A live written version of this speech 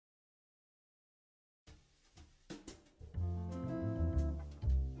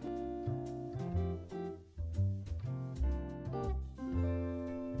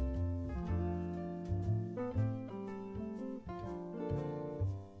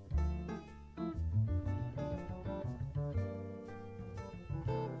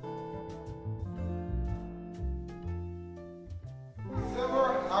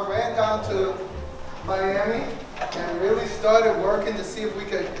down to Miami and really started working to see if we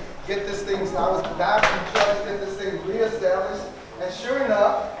could get this thing. I was back and trying to get this thing reestablished. And sure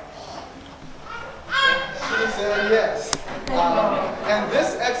enough, she said yes. And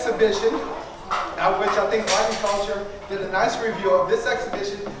this exhibition, which I think Agriculture did a nice review of, this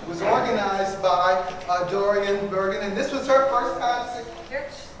exhibition was organized by Dorian Bergen, and this was her first time. You're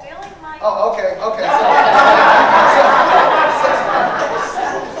stealing my... Oh, okay.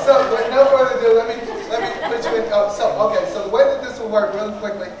 So with no further ado, let me put you in. So the way that this will work really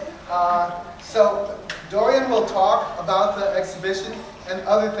quickly. So Dorian will talk about the exhibition and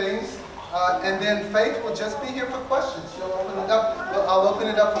other things. And then Faith will just be here for questions. She'll open it up. I'll open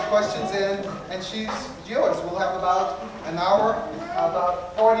it up for questions, and she's yours. We'll have about an hour,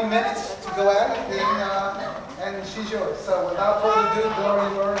 about 40 minutes to go at it, and she's yours. So without further ado,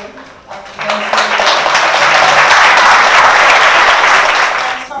 Dorian Bergen.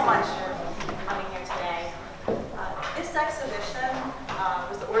 Thanks so much for coming here today. This exhibition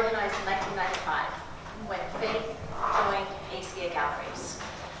was organized in 1995 when Faith joined ACA Galleries.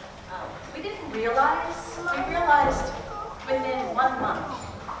 We realized within 1 month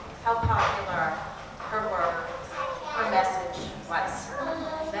how popular her work, her message was.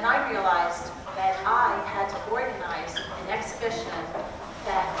 Then I realized that I had to organize an exhibition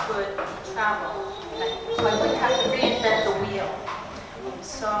that could travel, so I wouldn't have to reinvent the wheel.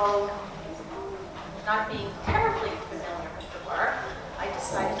 So, not being terribly familiar with the work, I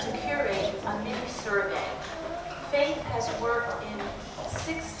decided to curate a mini survey. Faith has worked in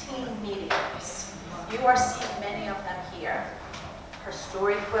 16 mediums. You are seeing many of them here. Her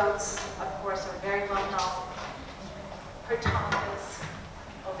story quilts, of course, are very well known. Her tonkas,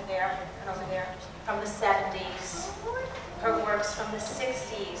 over there and over there, from the 70s. Her works from the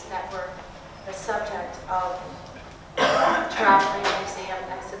 60s that were the subject of traveling museum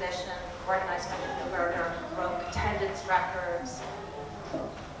exhibition organized by the Berger, broke attendance records,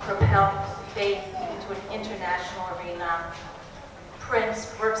 propelled Faith into an international arena. Prints,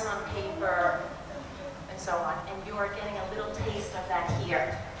 works on paper, and so on. And you are getting a little taste of that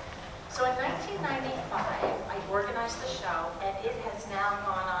here. So in 1995, I organized the show, and it has now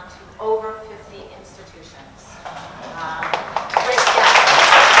gone on to over 50 institutions.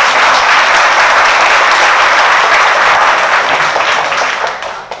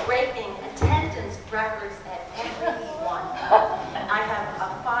 Breaking attendance records at every one. I have a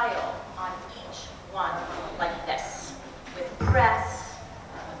file on each one like this, with press,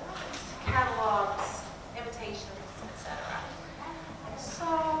 catalogs, invitations, etc. And so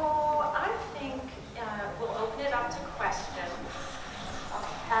I think we'll open it up to questions. I'll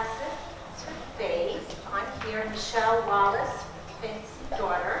pass it to Faith. I'm here. Michelle Wallace, Faith's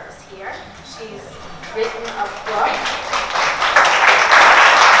daughter, is here. She's written a book.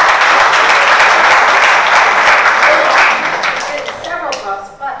 Several books,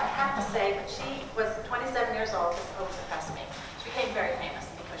 but I have to say that she was 27 years old. This book surpassed me. She became very famous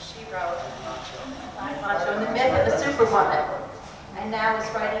because she wrote Macho and the Myth of the Superwoman, and now is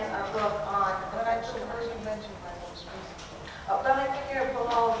writing a book on the Actually, first you mentioned my most recent book. but I think you're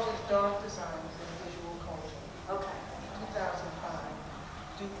below. Which is Dark Designs and Visual Culture. Okay. 2005,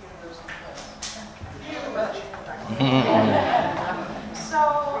 Duke University Press. Pretty much. So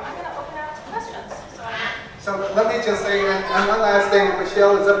I'm going to open it up to questions. So let me just say, and one last thing,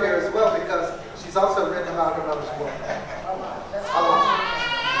 Michelle is up here as well because she's also written about her mother's work.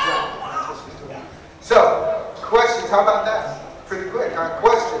 So, questions, how about that? Pretty quick, huh?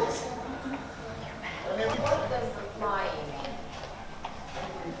 Questions? What does the fly mean?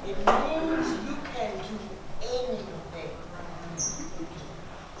 It means you can do anything.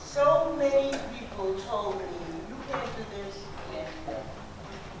 So many people told me, you can't do this, you can't do that.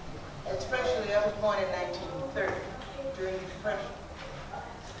 Especially, I was born in 1930, during the Depression.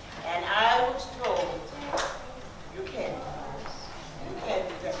 And I was told, you can't do this, you can't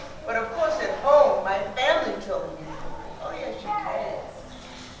do that. But of course at home, my family told me, oh yes you can.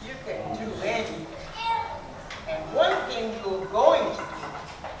 You can do anything. And one thing you're going to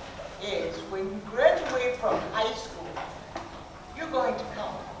do is when you graduate from high school, you're going to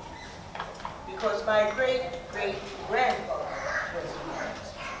come. Because my great-great-grandfather was an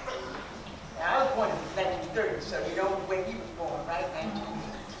artist. Now I was born in 1930, so you know when he was born, right?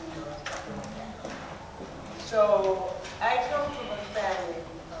 1952 or something like that. So I come from a family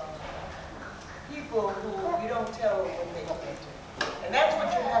of people who you don't tell what they can't do. And that's what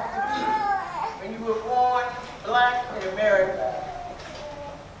you have to be when you were born black in America.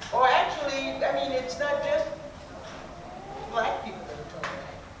 Or actually, I mean, it's not just black people that are talking.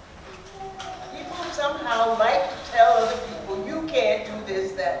 People somehow like to tell other people, you can't do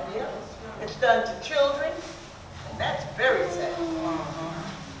this, that, and the other.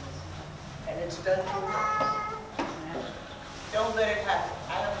 done too much. Don't let it happen.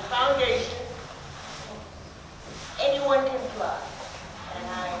 I have a foundation. Anyone can fly. And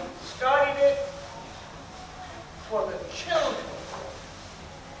I started it for the children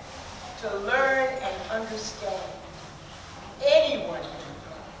to learn and understand. Anyone can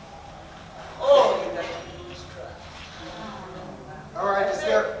fly. All you got to do is try. All right,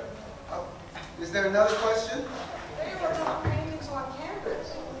 is there another question? They were doing paintings on canvas.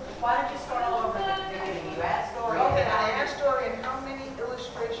 Why don't you start all over at the beginning? You asked Dory. Okay, I asked Dory, and how many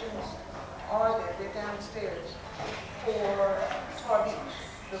illustrations are there? They're downstairs for Tar Beach,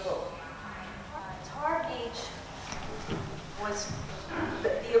 the book. Tar Beach was,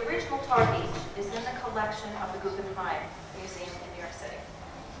 the original Tar Beach is in the collection of the Guggenheim Museum in New York City.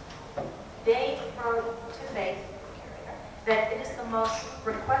 They wrote to Faith that it is the most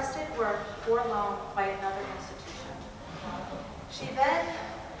requested work for loan by another institution. She then,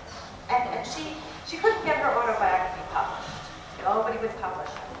 and she couldn't get her autobiography published. Nobody would publish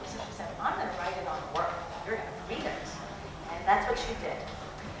it. So she said, I'm going to write it on Word. You're going to read it. And that's what she did.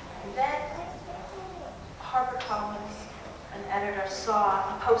 And then HarperCollins, an editor,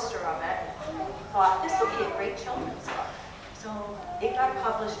 saw a poster of it, thought this would be a great children's book. So it got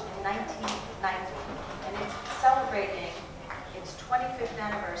published in 1990, and it's celebrating its 25th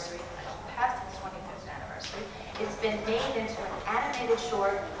anniversary, past its 25th anniversary. It's been made into an animated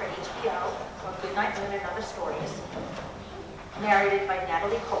short for HBO, called Goodnight Moon and Other Stories, narrated by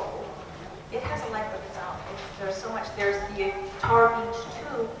Natalie Cole. It has a life of its own. There's so much. There's the Tar Beach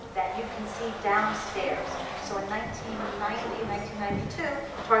 2 that you can see downstairs. So in 1990, 1992,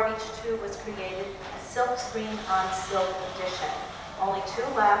 Tar Beach 2 was created, a silk screen on silk edition. Only 2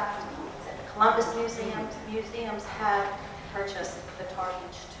 left. The Columbus museums have purchased the Tar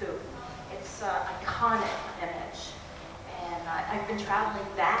Beach 2. It's an iconic image. And I've been traveling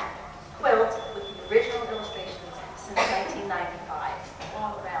that quilt with the original illustrations since 1995,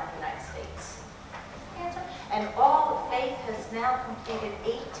 all around the United States. And all of Faith has now completed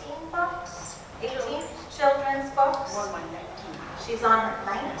 18 books, 18 children's books. She's on her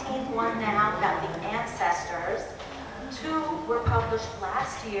 19th one now about the ancestors. 2 were published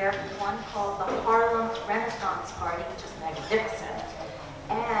last year, one called The Harlem Renaissance Party, which is magnificent,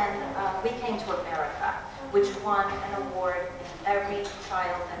 and We Came to America, which won an award. Every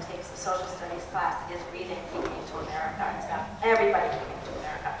child that takes a social studies class is reading We Came to America. It's about everybody who came to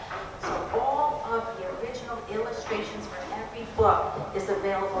America. So all of the original illustrations for every book is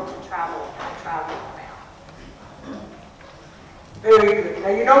available to travel around. Very good. Now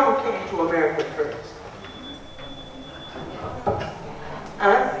you know who came to America first.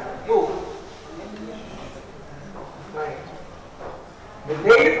 Who? Right. The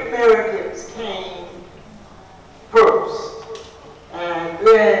Native Americans came first, and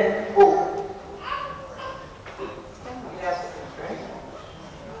then who? The Africans, right?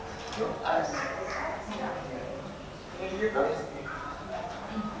 Us. There you go.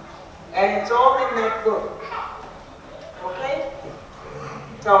 And it's all in that book. Okay?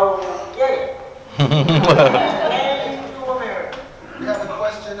 So get it. Came to America. We have a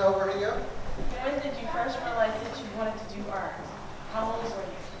question over here. When did you first realize that you wanted to do art? How old were you?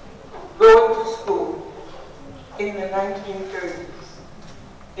 Going to school in the 1930s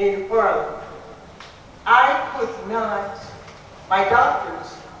in Harlem. I could not, my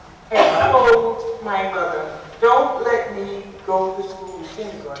doctors had told my mother, don't let me go to school in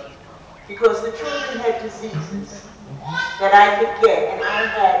kindergarten because the children had diseases that I could get, and I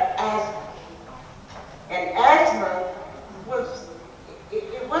had asthma. And asthma was,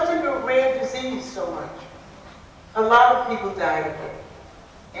 it wasn't a rare disease so much. A lot of people died of it,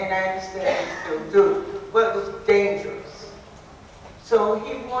 and I understand they still do, but it was dangerous. So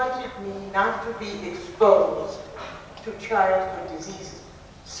he wanted me not to be exposed to childhood diseases.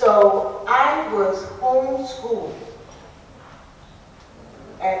 So I was homeschooled,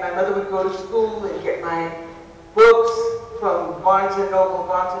 and my mother would go to school and get my books from Barnes & Noble.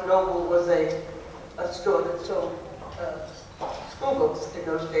 Barnes & Noble was a store that sold school books in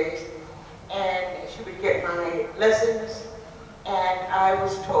those days. And she would get my lessons, and I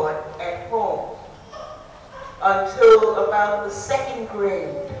was taught at home until about the 2nd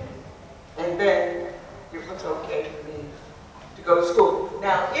grade. And then it was okay for me to go to school.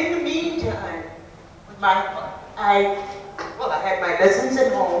 Now, in the meantime, I had my lessons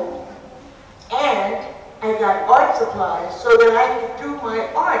at home, and I got art supplies so that I could do my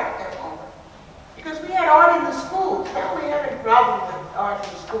art at home. Because we had art in the schools. Now we have a problem with art in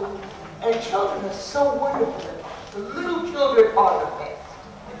the school. And children are so wonderful. The little children are the best.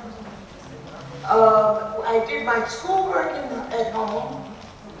 I did my schoolwork at home,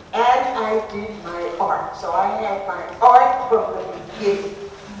 and I did my art. So I had my art from the beginning.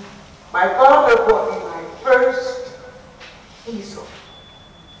 My father bought me my first easel.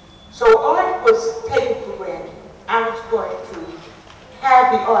 So art was taken for granted. I was going to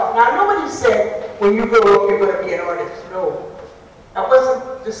have the art. Now nobody said, when you grow up you're going to be an artist. No, that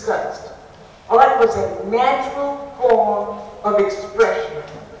wasn't discussed. Art was a natural form of expression,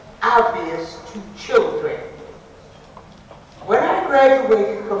 obvious to children. When I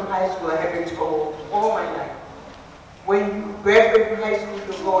graduated from high school, I had been told all my life, when you graduate from high school,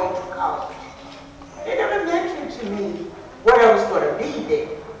 you're going to college. They never mentioned to me what I was going to be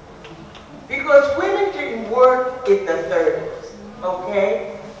there. Because women didn't work in the 30s,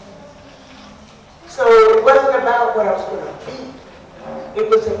 okay? So it wasn't about what I was going to be. It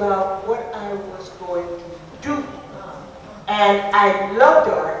was about what I was going to do. And I loved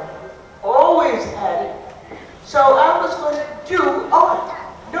art, always had it. So I was going to do art.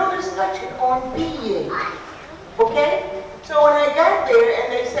 No discussion on being, okay? So when I got there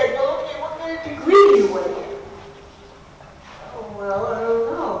and they said, well, okay, what kind of degree do you want to get? Oh, well, I don't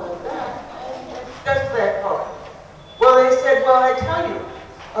know about that. That's that part. Well, they said, well, I tell you,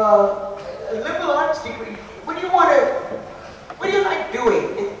 a liberal arts degree, what do you like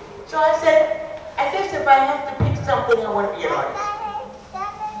doing? So I said, I guess if I have to pick something, I want to be an artist.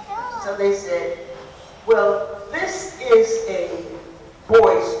 So they said, well, this is a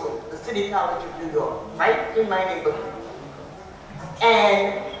boys' school, the City College of New York, right in my neighborhood.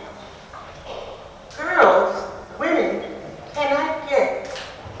 And girls, women, cannot get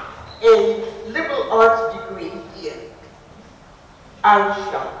a liberal arts degree here. I was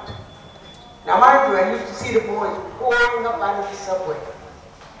shocked. Now mind you, I used to see the boys pouring up out of the subway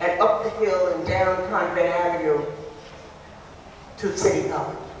and up the hill and down Convent Avenue to City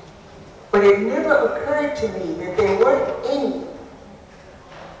College. But it never occurred to me that there weren't any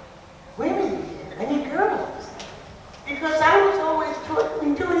women here, any girls. Because I was always taught, you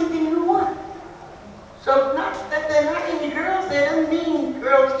can do anything you want. So not that there are not any girls there doesn't mean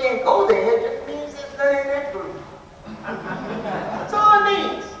girls can't go there, it just means there's none in that group. That's all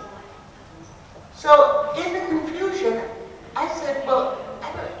it means. So in the confusion, I said, well,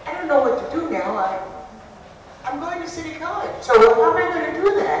 I don't know what to do now. I'm going to City College. So how am I going to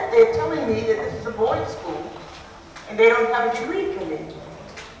do that? They're telling me that this is a boys' school and they don't have a degree for me.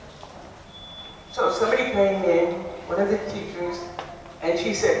 So somebody came in, one of the teachers, and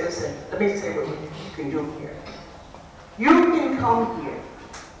she said, listen, let me say what you can do here. You can come here.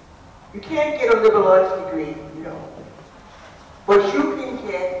 You can't get a liberal arts degree, you know, but you can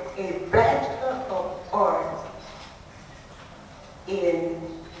get a Bachelor of Arts in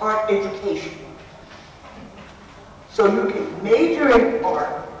art education. So you can major in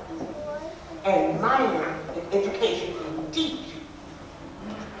art and minor in education and teach.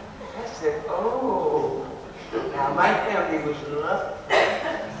 I said, oh, now my family was lucky.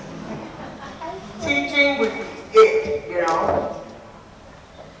 Teaching was it, you know?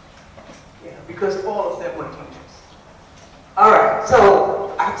 Yeah, because all of them were teachers. All right,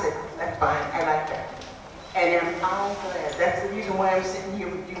 so I said, that's fine, I like that. And I'm glad. That's the reason why I'm sitting here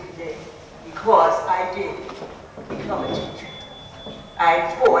with you today. Because I did become a teacher.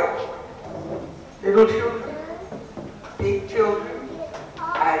 I taught little children, big children.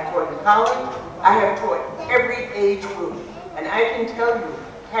 I taught in college. I have taught every age group. And I can tell you,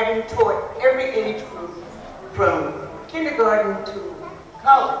 having taught every age group from kindergarten to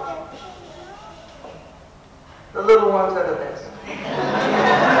college, the little ones are the best.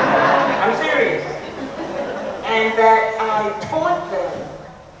 I'm serious. And that I taught them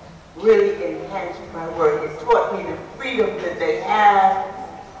really enhanced my work. It taught me the freedom that they have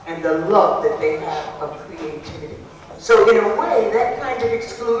and the love that they have of creativity. So in a way, that kind of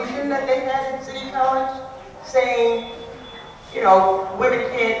exclusion that they had in City College, saying, you know, women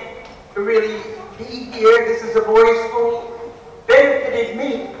can't really be here, this is a boys' school, benefited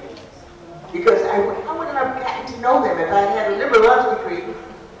me. Because I wouldn't have gotten to know them. If I had a liberal arts degree,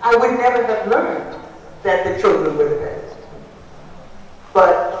 I would never have learned that the children were the best.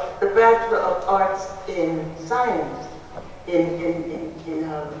 But the Bachelor of Arts in Science, in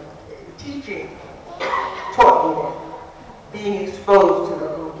teaching, taught me that. Being exposed to the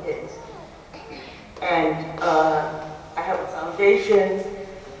little kids. And I have a foundation,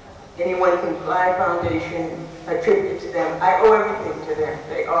 Anyone Can Fly Foundation, a tribute to them. I owe everything to them.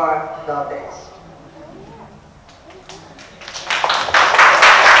 They are the best.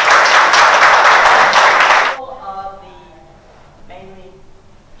 Of the mainly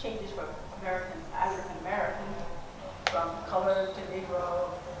changes for African American, from color to Negro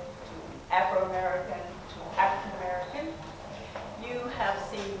to Afro American to African American, you have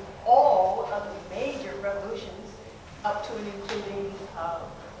seen all of the major revolutions up to and including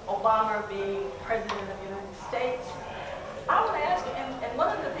Obama being president of the United States. I want to ask you, and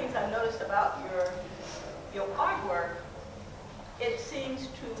one of the things I've noticed about your artwork, it seems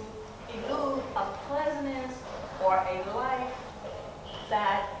to elude a pleasantness or a life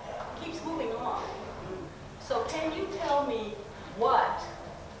that keeps moving on. So can you tell me what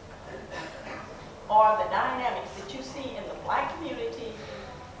are the dynamics that you see in the Black community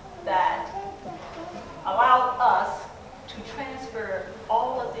that allow us to transfer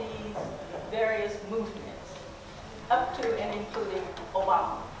all of these various movements up to and including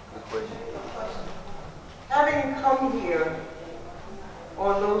Obama? Having come here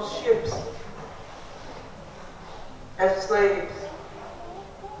on those ships as slaves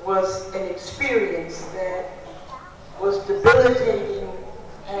was an experience that was debilitating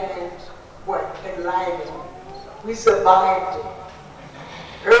and enlivening. We survived it.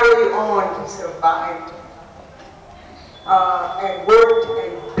 Early on, we survived it. And worked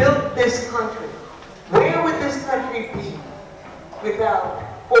and built this country. Where would this country be without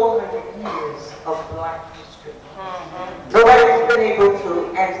 400 years of Black history? Nobody's been able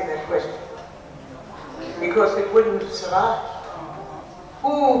to answer that question because it wouldn't have survived.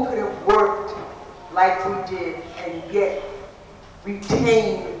 Who could have worked like we did and yet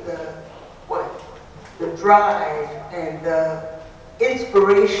retain the drive and the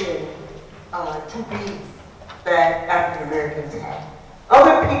inspiration to be that African Americans had?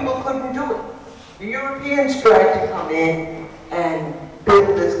 Other people couldn't do it. The Europeans tried to come in and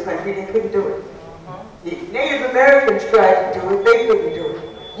build this country, they couldn't do it. The Native Americans tried to do it, they couldn't do it.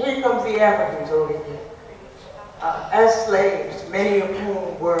 Here comes the Africans over here. As slaves, many of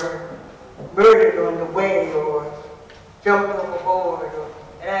whom were murdered on the way or jumped overboard.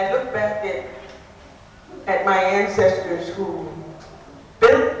 And I look back at my ancestors who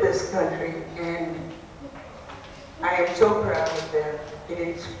built this country, and I am so proud of them. It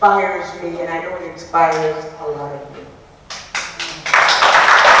inspires me, and I know it inspires a lot of you.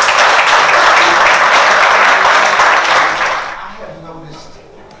 I have noticed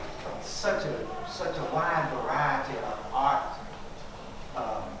such a wide variety of art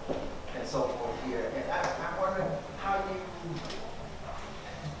and so forth here, and I'm wondering how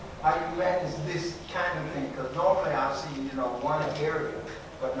you manage this kind of thing, because normally I see one area,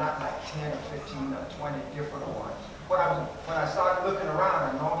 but not like 10 or 15 or 20 different ones. When I started looking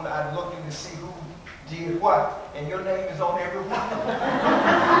around, I'm looking to see who did what, and your name is on every one of them.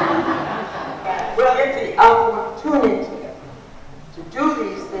 Well, it's the opportunity to do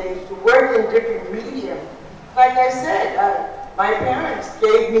these things, to work in different medium. Like I said, my parents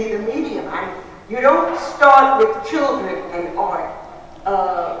gave me the medium. You don't start with children and art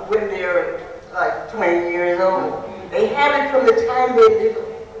when they're like 20 years old. They have it from the time they're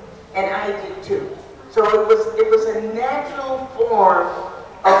little, and I did too. So it was a natural form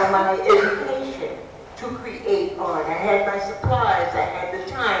of my education to create art. I had my supplies, I had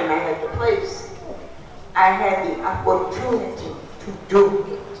the time, I had the place. I had the opportunity to do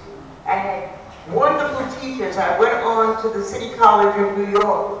it. I had wonderful teachers. I went on to the City College of New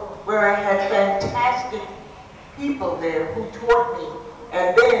York, where I had fantastic people there who taught me.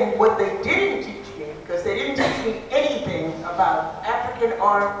 And then what they didn't teach me, because they didn't teach me anything about African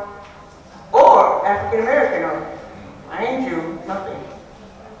art or African American art. Mind you, nothing.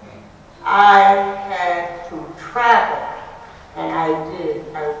 I had to travel, and I did.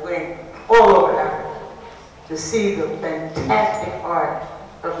 I went all over Africa to see the fantastic art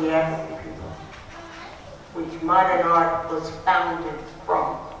of the African people, which modern art was founded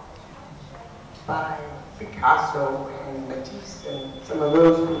from by Picasso and Matisse and some of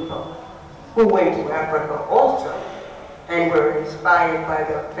those people who went to Africa also and were inspired by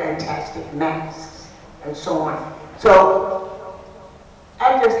the fantastic masks and so on. So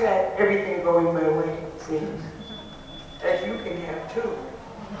I just had everything going my way, it seems, as you can have too.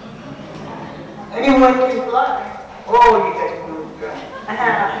 Anyone can fly. Oh, you guys can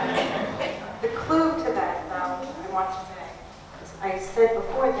fly. The clue to that, though, I want to say, is I said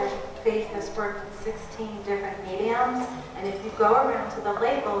before that Faith has worked in 16 different mediums, and if you go around to the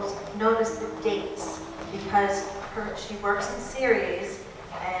labels, notice the dates, because she works in series,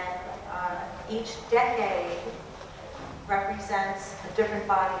 and each decade represents a different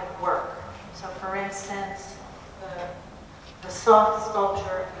body of work. So for instance, the soft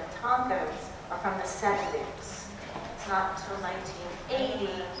sculpture and the Tonkas are from the 70s. It's not until 1980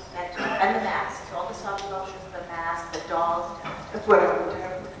 and the masks, all the soft sculptures, the masks, the dolls. That's what I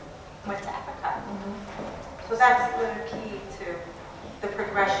went to Africa. So that's the key to the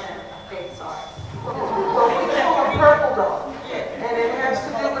progression of Faith's art. Well, we saw a purple doll. And it has to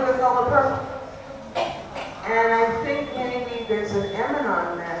do with the color purple. And I think maybe there's an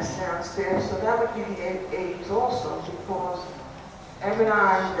Emanon mass downstairs, so that would be the 80s also, because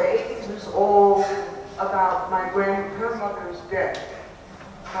Emanon, the 80s is all about her mother's death.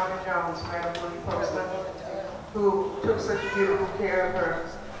 Mama Jones, Madam Willie Postman, who took such beautiful care of her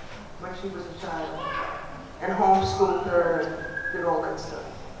when she was a child, and homeschooled her and did all that stuff.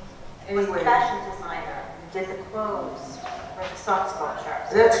 Was the fashion designer, did the clothes for the sock sculpture.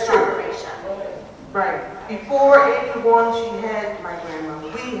 So That's true. Collaboration. Right. Before 81, she had my grandmother.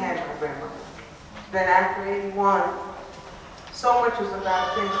 We had my grandmother. Then after 81, so much is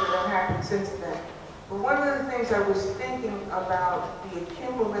about things that have happened since then. But one of the things I was thinking about the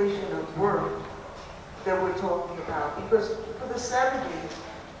accumulation of work that we're talking about, because for the 70s,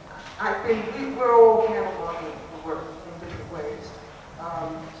 I think we're all cataloging the work in different ways.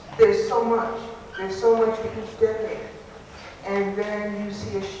 There's so much for each decade. And then you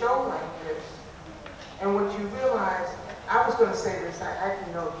see a show like this, and what you realize, I was going to say this, I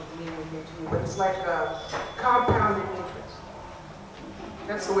didn't know it was meaning to you, but it's like a compounded interest.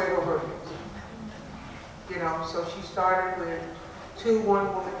 That's the way her work is. You know, so she started with 2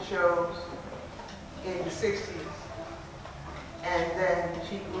 one-woman shows in the 60s, and then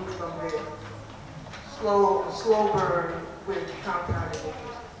she grew from there. Slow burn with compounded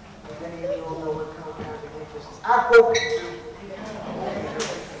interest. And many of you all know what compounded interest is. I hope you do.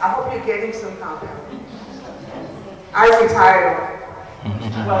 I hope you're getting some compounded interest. I retired.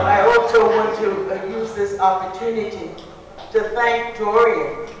 Well, I also want to use this opportunity to thank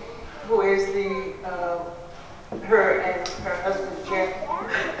Dorian, who is her and her husband Jeff,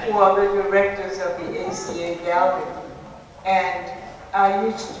 who are the directors of the ACA Gallery. And I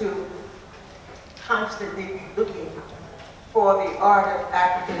used to constantly be looking for the art of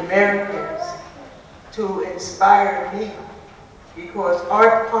African Americans to inspire me, because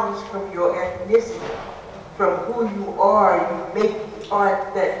art comes from your ethnicity, from who you are. You make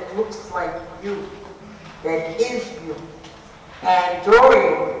art that looks like you, that is you. And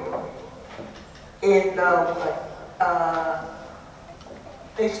Dorian, in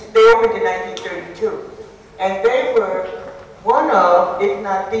they opened in 1932, and they were one of, if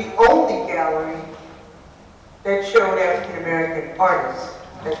not the only gallery that showed African American artists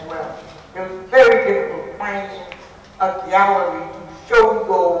as well. It was very difficult finding a gallery to show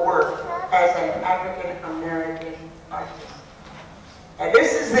your work as an African American artist. And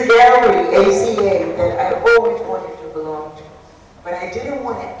this is the gallery, ACA, that I always wanted to belong to. But I didn't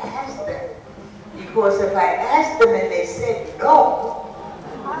want to ask them, because if I asked them and they said no,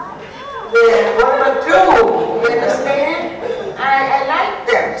 then what am I do? You understand? I like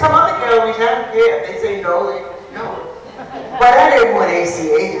them. Some other galleries, I don't care. They say no, they no. But I didn't want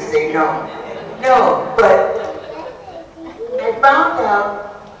ACA to say no. No, but I found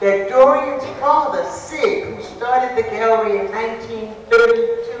out that Dorian's father, Sid, who started the gallery in 1932,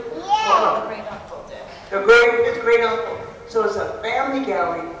 his great uncle. So it's a family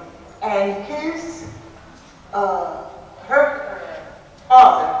gallery, and his,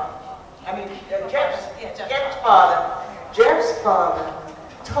 Jeff's father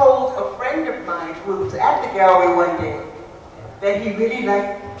told a friend of mine who was at the gallery one day that he really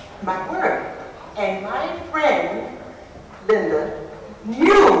liked my work. And my friend, Linda,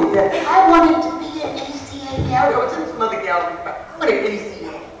 knew that I wanted to be an ACA gallery. I was in some other gallery, but I wanted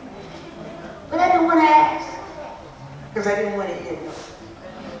ACA. But I didn't want to ask, because I didn't want to hear no.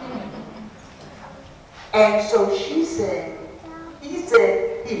 And so he said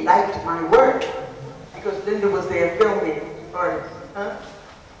he liked my work, because Linda was there filming artist, huh?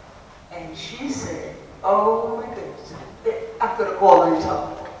 And she said, oh my goodness, I'm gonna call her and tell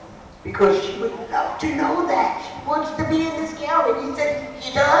her, because she would love to know that. She wants to be in this gallery. He said,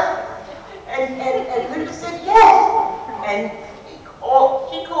 she does? And Linda said, yes. And she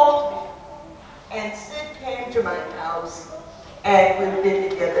called me, and Sid came to my house, and we've been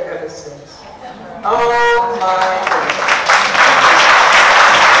together ever since. Oh my goodness.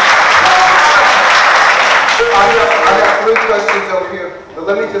 I got 3 questions over here, but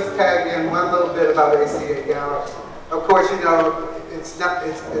let me just tag in one little bit about ACA Gallery. Of course, you know, it's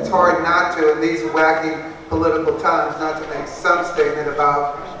hard not to, in these wacky political times, not to make some statement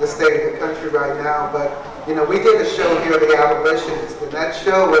about the state of the country right now. But, you know, we did a show here, The Abolitionist, and that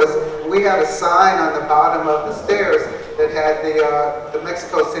show was, we had a sign on the bottom of the stairs that had the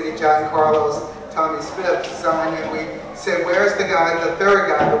Mexico City John Carlos Tommy Smith sign, and we said, where's the guy, the third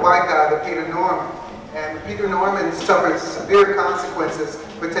guy, the white guy, the Peter Norman? And Peter Norman suffered severe consequences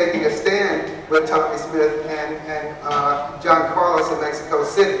for taking a stand with Tommy Smith and John Carlos in Mexico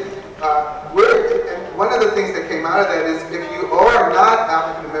City. And one of the things that came out of that is, if you are not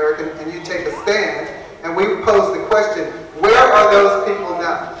African American and you take a stand, and we pose the question, where are those people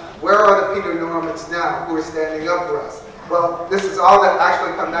now? Where are the Peter Normans now who are standing up for us? Well, this is all that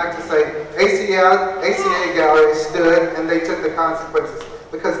actually come back to say ACA galleries stood and they took the consequences,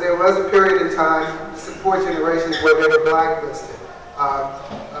 because there was a period in time, 4 generations, where they were blacklisted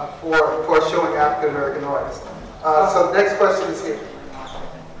for showing African American artists. So the next question is here.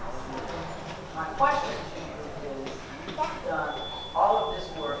 My question to you is, you've done all of this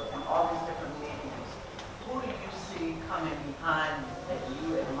work and all these different mediums. Who do you see coming behind you that you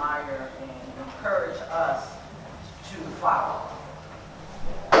admire and encourage us to follow?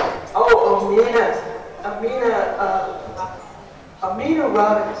 Oh, Amina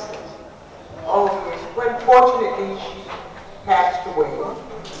Robinson. Oh, yes. Unfortunately, she passed away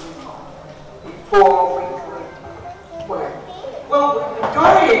before we could, well,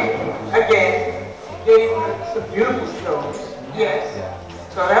 Dorian, again, gave her some beautiful shows, yes.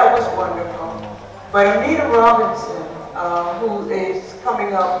 So that was wonderful. But Amina Robinson, who is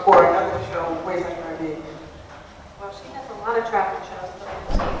coming up for another show, where's it going to be? Well, she has a lot of traffic shows,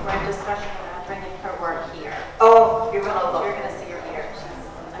 but we're in discussion about bringing her work here. Oh, you're going to see her here.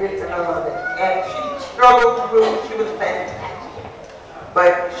 She's I love it. And she struggled through, she was fantastic.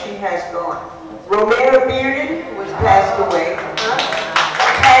 But she has gone. Romana Bearden, who has passed away,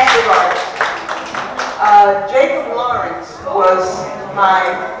 fantastic artist. Jacob Lawrence was my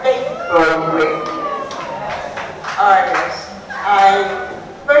favorite artist.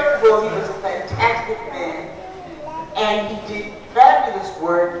 First of all, he was a fantastic man, and he did fabulous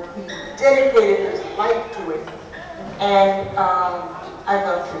work. He dedicated his life to it, and I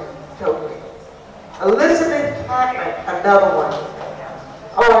loved him totally. Elizabeth Catlett, another one.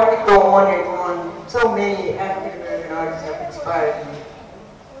 Oh, I could go on and on. So many African American artists have inspired me,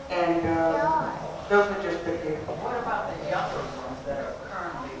 and those are just a few. What about the younger ones that are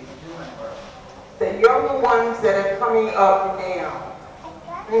currently doing work? The younger ones that are coming up now.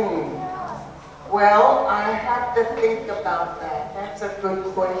 Well, I have to think about that. That's a good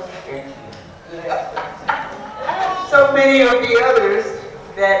question. So many of the others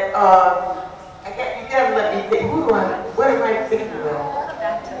that you gotta let me think. What am I thinking of?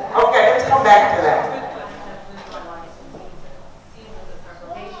 Okay, let's come back to that. Seasons of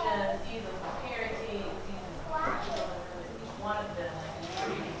preparation, seasons of parenting, seasons of professionalism, each one of them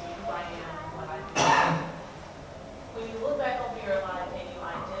contributing to who I am and what I do. When you look back over your life and you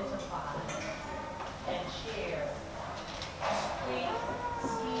identify and share discrete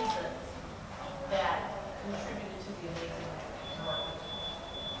seasons that contributed to the amazing work.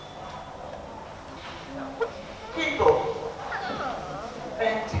 People.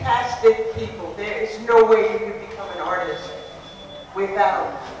 Fantastic people. There is no way you can become an artist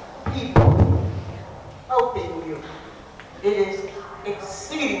without people helping you. It is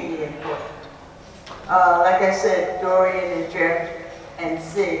exceedingly important. Like I said, Dorian and Jeff and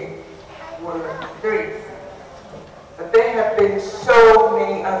Sid were great. But there have been so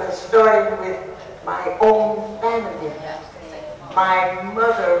many others, starting with my own family. My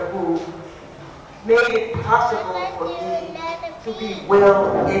mother, who made it possible for me to be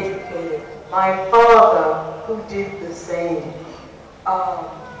well educated. My father, who did the same.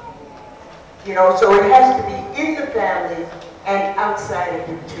 So it has to be in the family and outside of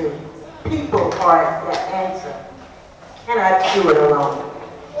it too. People are the answer. Cannot do it alone.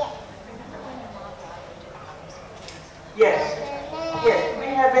 Yes. Yes. Do we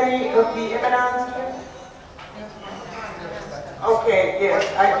have any of the Eminons here? Okay, yes.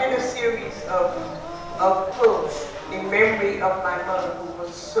 I did a series of posts in memory of my mother, who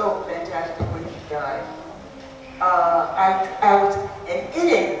was so fantastic when she died. And in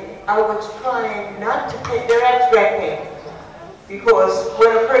it, I was trying not to take their abstract paintings, because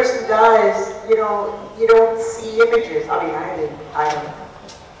when a person dies, you don't see images. I mean,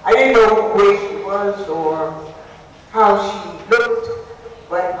 I didn't know where she was or how she looked,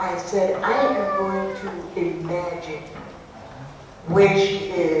 but I said, I am going to imagine where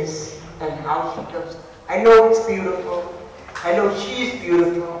she is and how she looks. I know it's beautiful. I know she's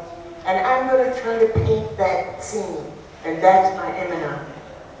beautiful. And I'm going to try to paint that scene. And that's my Eminem.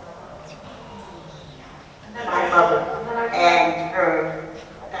 My mother and her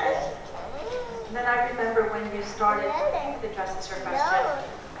dad. And then I remember when you started, the Justice for Question,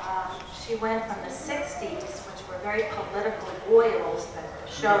 she went from the 60s, which were very political oils, the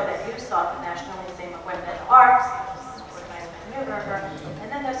show that you saw at the National Museum of Women in the Arts, organized by Newberger,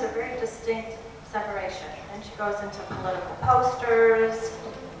 and then there's a very distinct separation. Then she goes into political posters,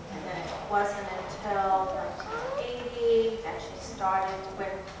 and then it wasn't until 1980 that she started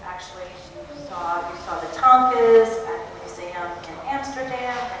with, actually, you saw the Tonkas at the Museum Museum in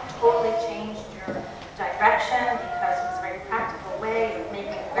Amsterdam that totally changed your direction because it was a very practical way of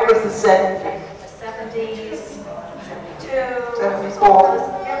making it. That was the 70s. The 70s, 72, 74.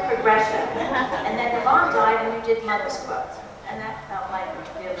 Yeah, progression. And then Yvonne died and you did Mother's Quilt. And that felt like it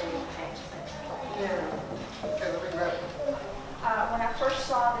really changed things. Yeah. Okay, let me grab it. When I first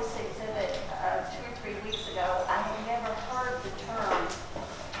saw this exhibit 2 or 3 weeks ago, I had never heard the term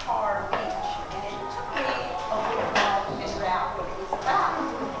tar beach, and it took me a little while to figure out what it was about.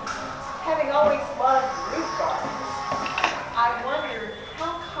 Having always loved roof gardens, I wondered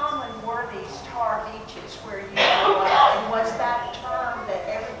how common were these tar beaches where you grew up, and was that a term that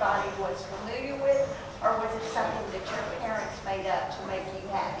everybody was familiar with, or was it something that your parents made up to make you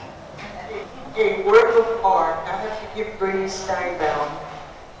happy? A work of art. I have to give Bernie Steinbaum.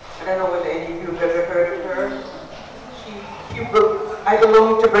 I don't know whether any of you have ever heard of her. I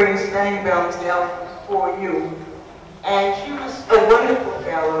belong to Bernie Steinbaum's now before you. And she was a wonderful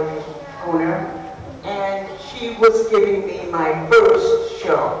gallery owner. And she was giving me my first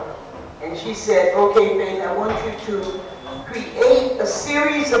show. And she said, okay, Faith, I want you to create a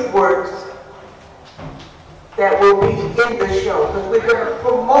series of works that will be in the show. Because we're going to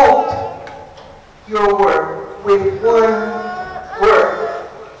promote your work with one work,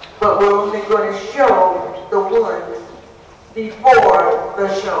 but we're only going to show the one before the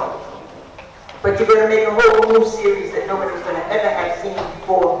show. But you're going to make a whole new series that nobody's going to ever have seen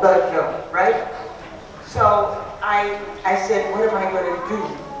before the show, right? So I said, what am I going to do?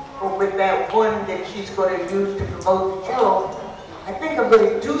 Well, with that one that she's going to use to promote the show, I think I'm going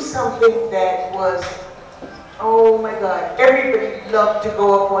to do something that was, oh my God, everybody loved to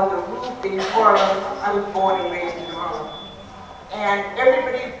go up on the roof in Harlem. I was born and raised in Harlem. And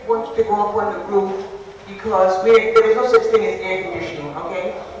everybody wanted to go up on the roof because there was no such thing as air conditioning,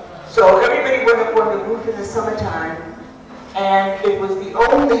 okay? So everybody went up on the roof in the summertime, and it was the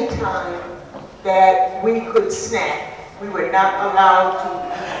only time that we could snack. We were not allowed to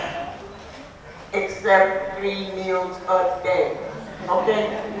eat except 3 meals a day,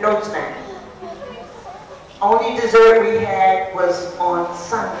 okay? No snack. Only dessert we had was on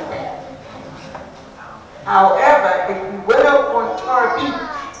Sunday. However, if we went up on Tar Beach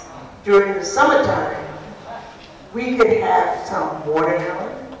during the summertime, we could have some watermelon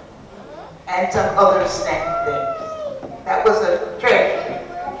and some other snack things. That was a treasure.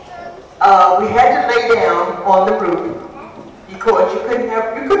 We had to lay down on the roof because you couldn't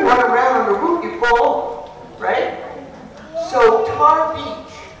run around on the roof, you fall, right? So Tar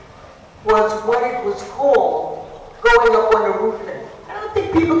Beach was what it was called, going up on the roof. I don't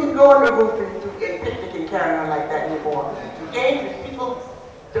think people can go on the roof and picnic and carry on like that anymore. It's too dangerous. People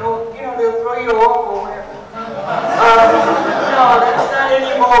don't, they'll throw you off or whatever. No, that's not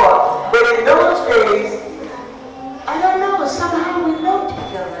anymore. But in those days, I don't know, somehow we loved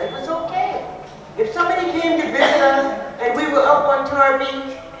each other. It was okay. If somebody came to visit us and we were up on Tar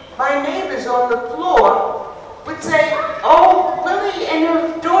Beach, my neighbors on the floor would say, oh, Willie and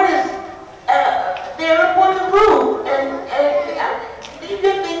your daughters, they're up on the roof, and leave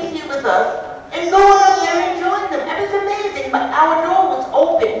your things here with us, and go on up there and join them. It was amazing, but our door was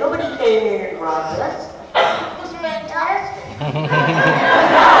open. Nobody came in and robbed us. It was fantastic.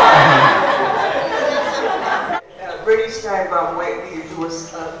 Bernie Steinbaum wanted me to do a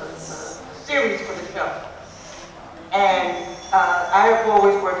series for the show. And I have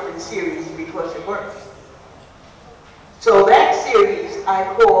always worked in series because it works. So that series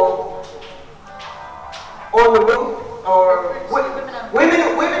I called On the Roof, or Women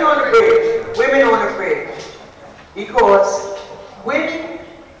on the Bridge. Women on the Bridge. Because women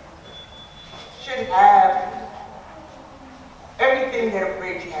should have everything that a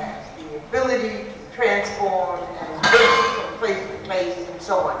bridge has. The ability to transform and move from place to place and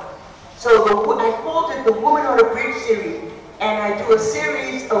so on. So I called it the Woman on the Bridge series, and I do a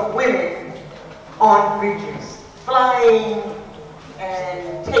series of women on bridges, flying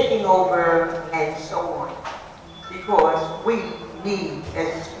and taking over and so on. Because we need,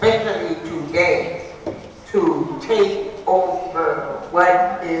 especially today, to take over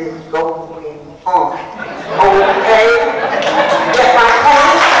what is going on. Okay? Get my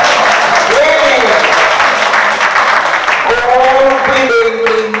point? Yeah. All women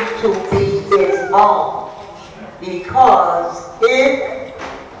need to be involved. Because if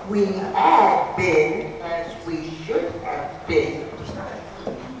we had been as we should have been,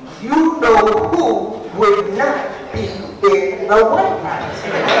 you know who would not be in the White House.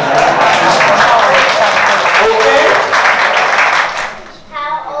 Okay?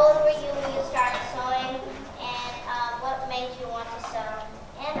 How old were you when you started sewing, and what made you want to sew?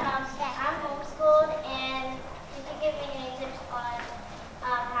 And I'm homeschooled, and could you give me an example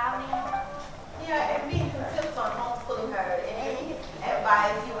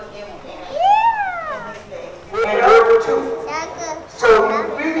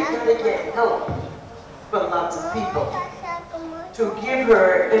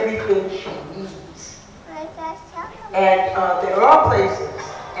her everything she needs. And there are places,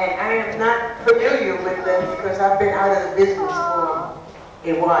 and I am not familiar with them because I've been out of the business for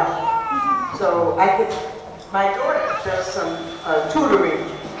a while. So I could, my daughter does some tutoring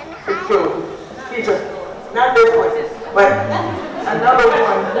for children. She's not this one, but another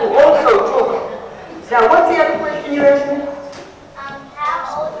one who also taught. Now, what's the other question you asked me?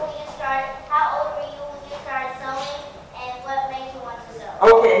 How old were you when you started sewing, and what made you want to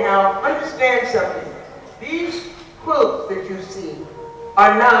sew? Okay, now understand something. These quilts that you see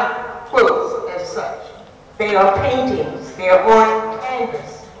are not quilts as such. They are paintings. They are on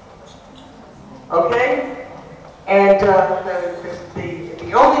canvas. Okay? And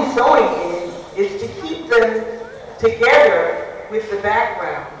the only sewing is to keep them together with the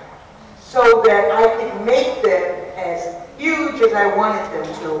background so that I could make them as huge as I wanted them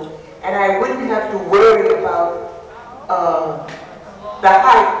to, and I wouldn't have to worry about the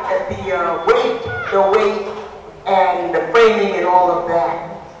height, the weight, and the framing and all of that.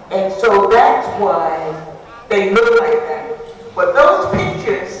 And so that's why they look like that. But those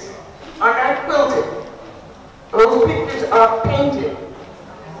pictures are not quilted. Those pictures are painted,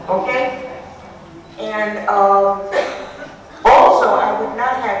 okay? And also, I would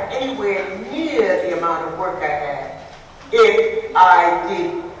not have anywhere near the amount of work I had if I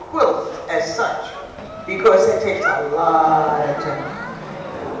did quilts as such, because it takes a lot of time.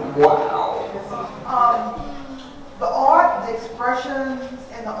 Wow. The art, the expressions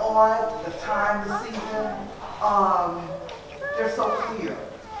in the art, the time, the season, they're so clear.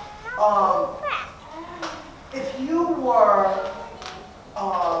 If you were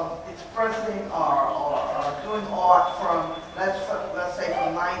expressing or doing art from, let's say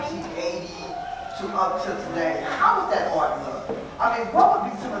from 1980 to up to today, how would that art look? I mean, what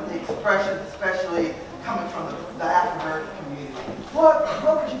would be some of the expressions, especially coming from the African American community? What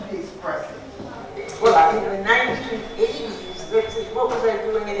would you be expressing? Well, in the 1980s, let's see, what was I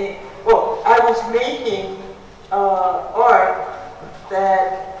doing in it? Well, I was making art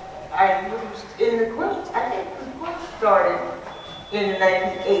that I used in the quilts. I think the quilt started in the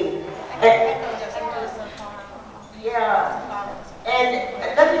 1980s. Yeah. And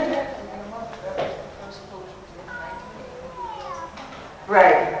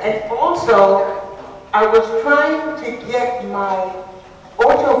right. And also, I was trying to get my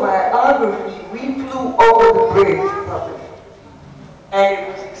autobiography, We Flew Over the Bridge, published. And it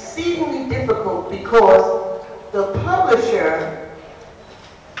was exceedingly difficult because the publisher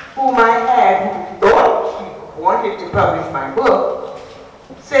whom I had, who thought she wanted to publish my book,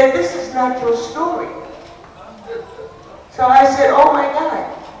 said, "This is not your story." So I said, "Oh my God,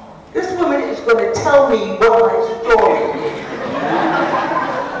 this woman is going to tell me what my story is."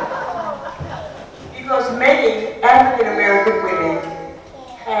 Because many African American women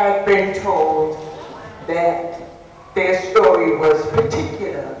had been told that their story was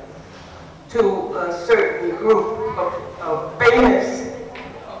particular to a certain group of famous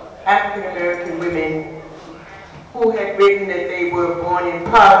African American women who had written that they were born in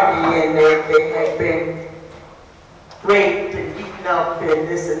poverty and that they had been raped and beaten up and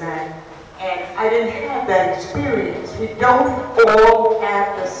this and that. And I didn't have that experience. We don't all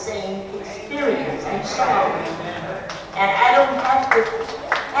have the same experience. I'm sorry. And I don't have to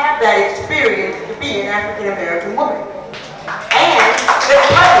have that experience to be an African American woman. And it's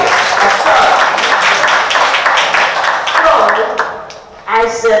public. I'm sorry. So I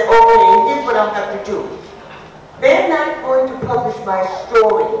said, okay, here's what I'll have to do. They're not going to publish my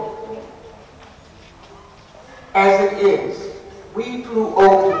story as it is. We Flew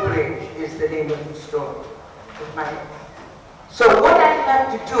Over the Bridge is the name of the story. So what I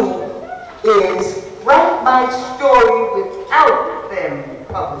have to do is write my story without them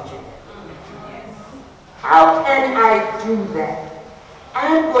publishing it. How can I do that?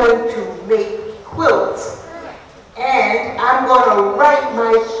 I'm going to make quilts and I'm going to write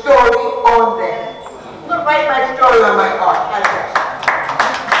my story on them. I'm going to write my story on my art. Like that.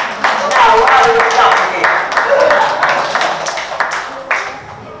 Now, how does it start again?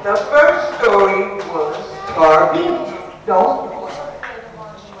 The first story was Tar Beach. Don't.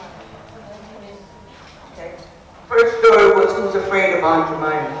 Okay. First story was Who's Afraid of Aunt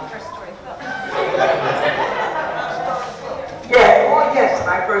Jemima. Yeah, oh yes,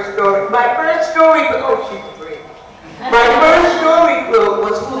 my first story. My first story, oh she's great. My first story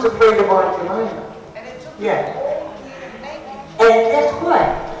was Who's Afraid of Aunt Jemima. Yeah. And guess what?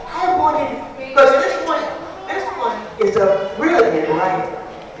 I wanted, because this one is a brilliant writer.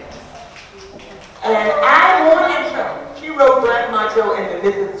 And I wanted her. She wrote Black Macho and the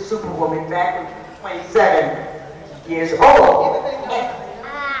Myth of the Superwoman back when she was 27 years old.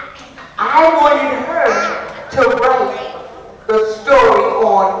 I wanted her to write the story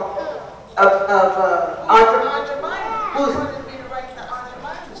on Aunt Jemima. Who wanted me to write the Aunt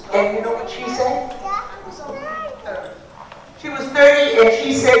Jemima story? and you know what she said? I was only 30. She was 30 and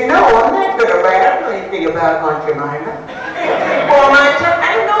she said, no, I'm not going to write. I don't know anything about Aunt Jemima. Well, I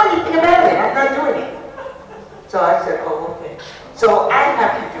don't know anything about it. I'm not doing it. So I said, oh, okay. So I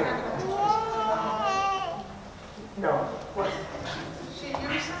have to do it. No. What? She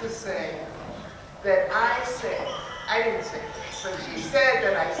used to say that I didn't say this, but she said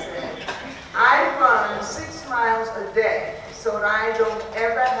that I said, I run 6 miles a day so that I don't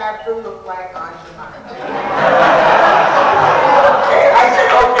ever have to look like Aunt Jemima. Okay, I said,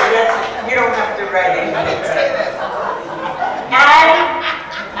 okay, that's it. You don't have to write anything.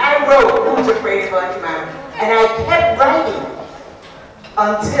 I wrote Who's Afraid of Aunt Jemima, and I kept writing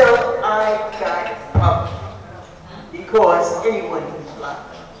until I got published. Because anyone can fly.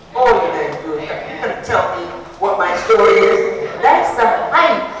 All you gotta do is you're gonna tell me what my story is. That's the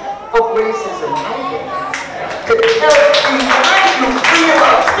height of racism. To tell you freedom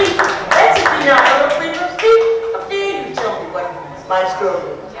of speech. That's if you're not under freedom of speech. How dare you tell me what my story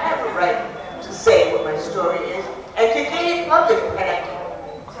is? I have a right to say what my story is and to get it published. And I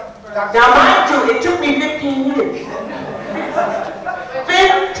can. Now mind you, it took me 15 years.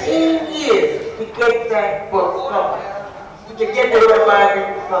 15 years to get that book published. To get the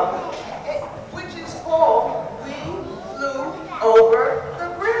revival published. Which is called We Flew Over the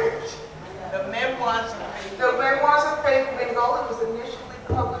Bridge. The Memoirs of Faith Ringgold. It was initially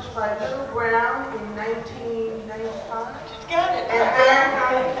published by Little Brown in 1995. Got it. And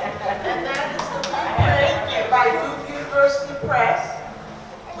that is the book by Duke University Press,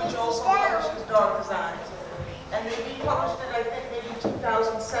 which also publishes Dark Designs. And they republished it, I think, maybe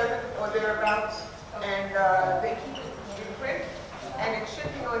 2007 or thereabouts. And they keep it in print, and it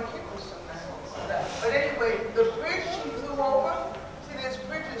should be on Kindle soon. But anyway, the bridge she flew over, see, there's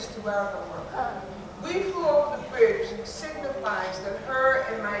bridges throughout the world. We flew over the bridge signifies that her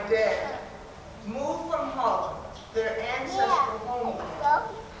and my dad moved from Harlem, their ancestral homeland,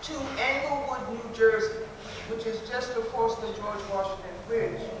 to Englewood, New Jersey, which is just across the George Washington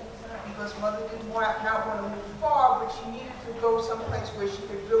Bridge. Because Mother did not want to move far, but she needed to go someplace where she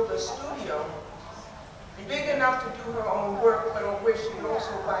could build a studio big enough to do her own work, but on which she could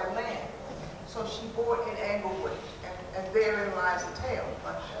also buy land. So she bought in Englewood, and therein lies the tale.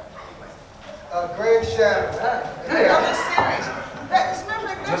 But anyway. Greg Shannon. Another series. That's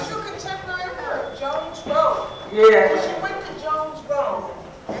your contemporary work, Jones Road. Yeah. She went to Jones Road,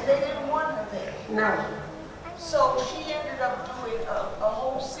 and they didn't want her there. No. So she ended up doing a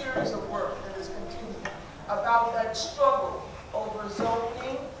whole series of work that is continued about that struggle over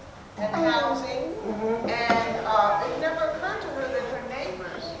zoning and housing, and it never occurred to her that her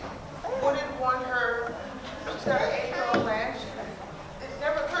neighbors wouldn't want her. She's got an acre of land. It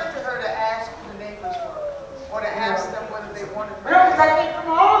never occurred to her to ask who the neighbors were, or to ask them whether they wanted her. No, because I came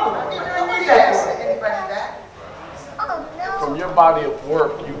from all of them. Nobody asked anybody that. From your body of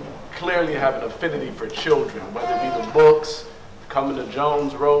work, you clearly have an affinity for children, whether it be the books, Coming to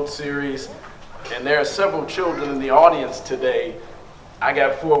Jones Road series, and there are several children in the audience today. I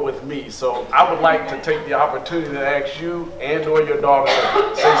got 4 with me, so I would like to take the opportunity to ask you and or your daughter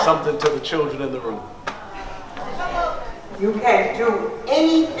to say something to the children in the room. You can do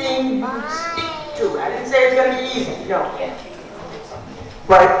anything you stick to. I didn't say it's going to be easy, no.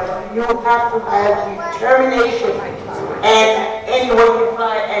 But you have to have determination, and anyone can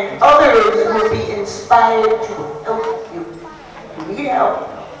find, and others will be inspired to help you. You need help,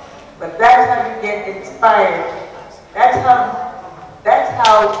 but that's how you get inspired. That's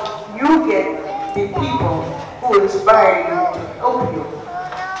how you get the people who inspire you to help you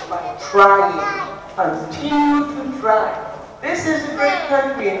by trying. Continue to try. This is a great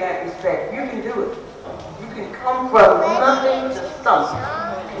country in that respect. You can do it. You can come from nothing to something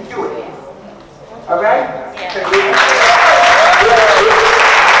and do it. All right?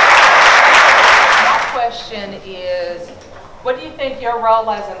 My question is, what do you think your role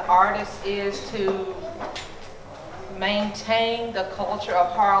as an artist is to maintain the culture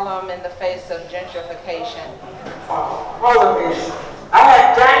of Harlem in the face of gentrification? Harlem is. I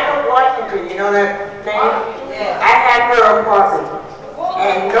had Dinah Washington, you know that name? Yeah. I had her apartment,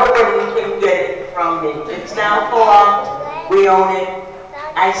 and nobody can get it from me. It's now co-op. We own it.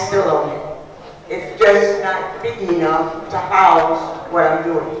 I still own it. It's just not big enough to house what I'm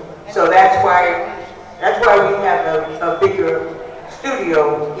doing. So that's why we have a bigger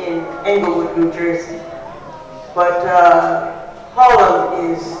studio in Englewood, New Jersey. But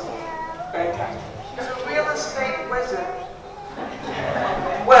Harlem is fantastic. She's a real estate wizard.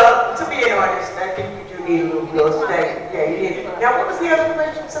 Well, to be Those days, yeah, you did. Now, what was the other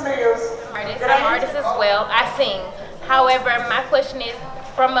question? Somebody else? I'm an artist as well. I sing. However, my question is,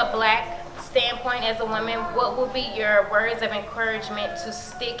 from a black standpoint as a woman, what would be your words of encouragement to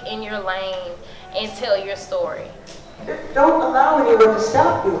stick in your lane and tell your story? Don't allow anyone to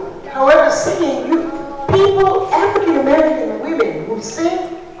stop you. However, singing, people, African American women who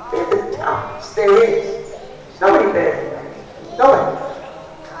sing, they're the tops there is. Nobody better than that. Nobody.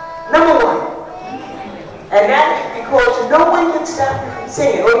 Number one. And that is because no one can stop you from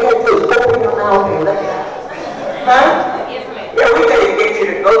singing. All you gotta do is open your mouth and let it out. Huh? Yes, ma'am. Yeah, we gotta get you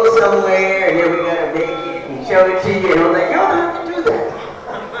to go somewhere, and then we gotta make it and show it to you, and I'm like, you don't have to do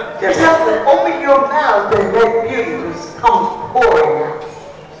that. Just have to open your mouth and let beauty just come pouring out.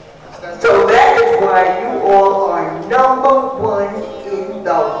 So that is why you all are number one in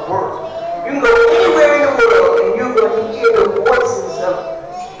the world. You can go anywhere in the world, and you're going to hear the voices of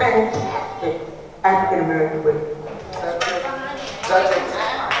fantastic African American women.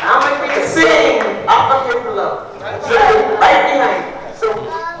 I'm going to sing up here below. Sing right behind you. So,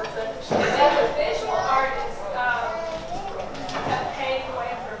 As a visual artist, have paved the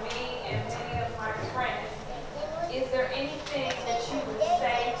way for me and many of my friends. Is there anything that you would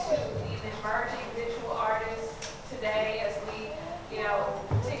say to these emerging visual artists today, as we,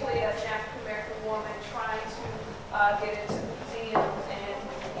 particularly as an African American woman trying to get into museums and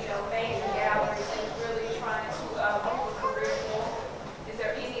major galleries and really trying to move a career forward? Is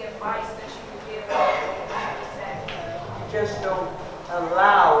there any advice that you would give them? just don't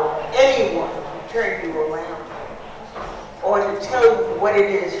allow anyone to turn you around or to tell you what it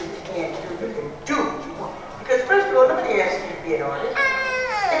is you can't do. You can do what you want. Because first of all, nobody asks you to be an artist.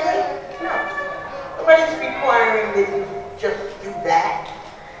 No. Nobody's requiring that you just do that.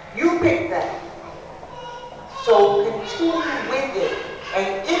 You pick that. So continue with it.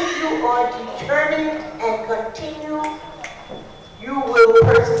 And if you are determined and continue, you will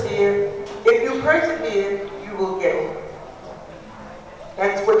persevere. If you persevere, you will get over it.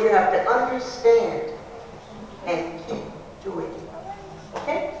 That's what you have to understand and keep doing.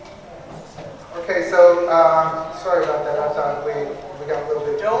 Okay? Okay, so, sorry about that. I thought we got a little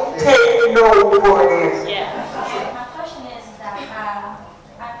bit... Don't take no for an answer. Yeah. My question is that I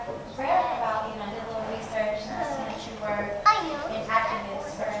read about you and I did a little research and I see that you were an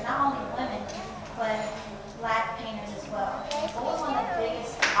activist for not only women, but black painters as well. What was one of the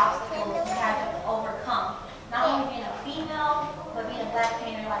biggest obstacles you had to overcome? Not only being a female, but being a black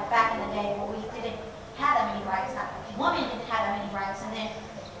painter like back in the day where we didn't have that many rights. Not women didn't have that many rights, and then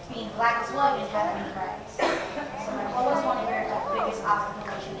being black as well, you didn't have that many rights. So like, what was one of your biggest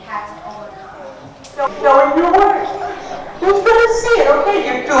obstacles you had to overcome? Showing your work. Who's going to see it? Okay,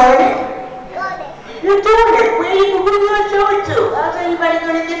 you're doing it. You're doing it. Who are you going to show it to? How's anybody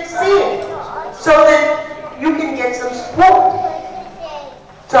going to get to see it? So that you can get some support.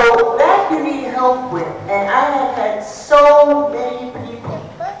 So that you need help with. And I have had so many people,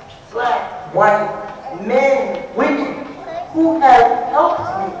 black, white, men, women, who have helped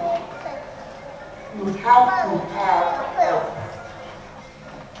me. You have to have help.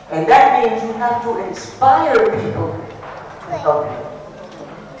 And that means you have to inspire people to help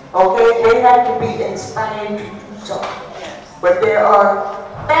you. Okay? They have to be inspired to do something. But there are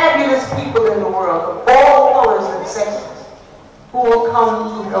fabulous people in the world of all colors and sexes who will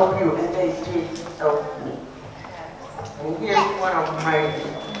come to help you, and they did help me. And here's one of them right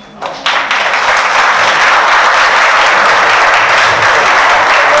here.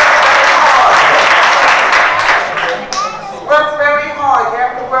 Work very hard. You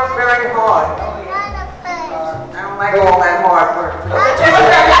have to work very hard. I don't like all that hard work.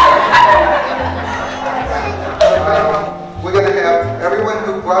 We're going to have everyone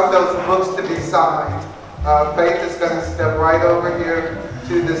who brought those books to be signed. Faith is going to step right over here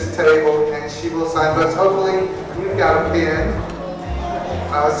to this table and she will sign books. Hopefully you've got a pen.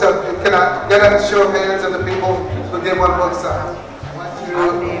 So can I get a show of hands of the people who did one book signed?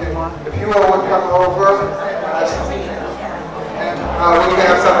 If you all would come over, and we can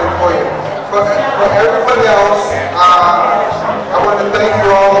have something for you. For everybody else, I want to thank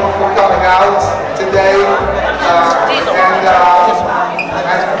you all for coming out today.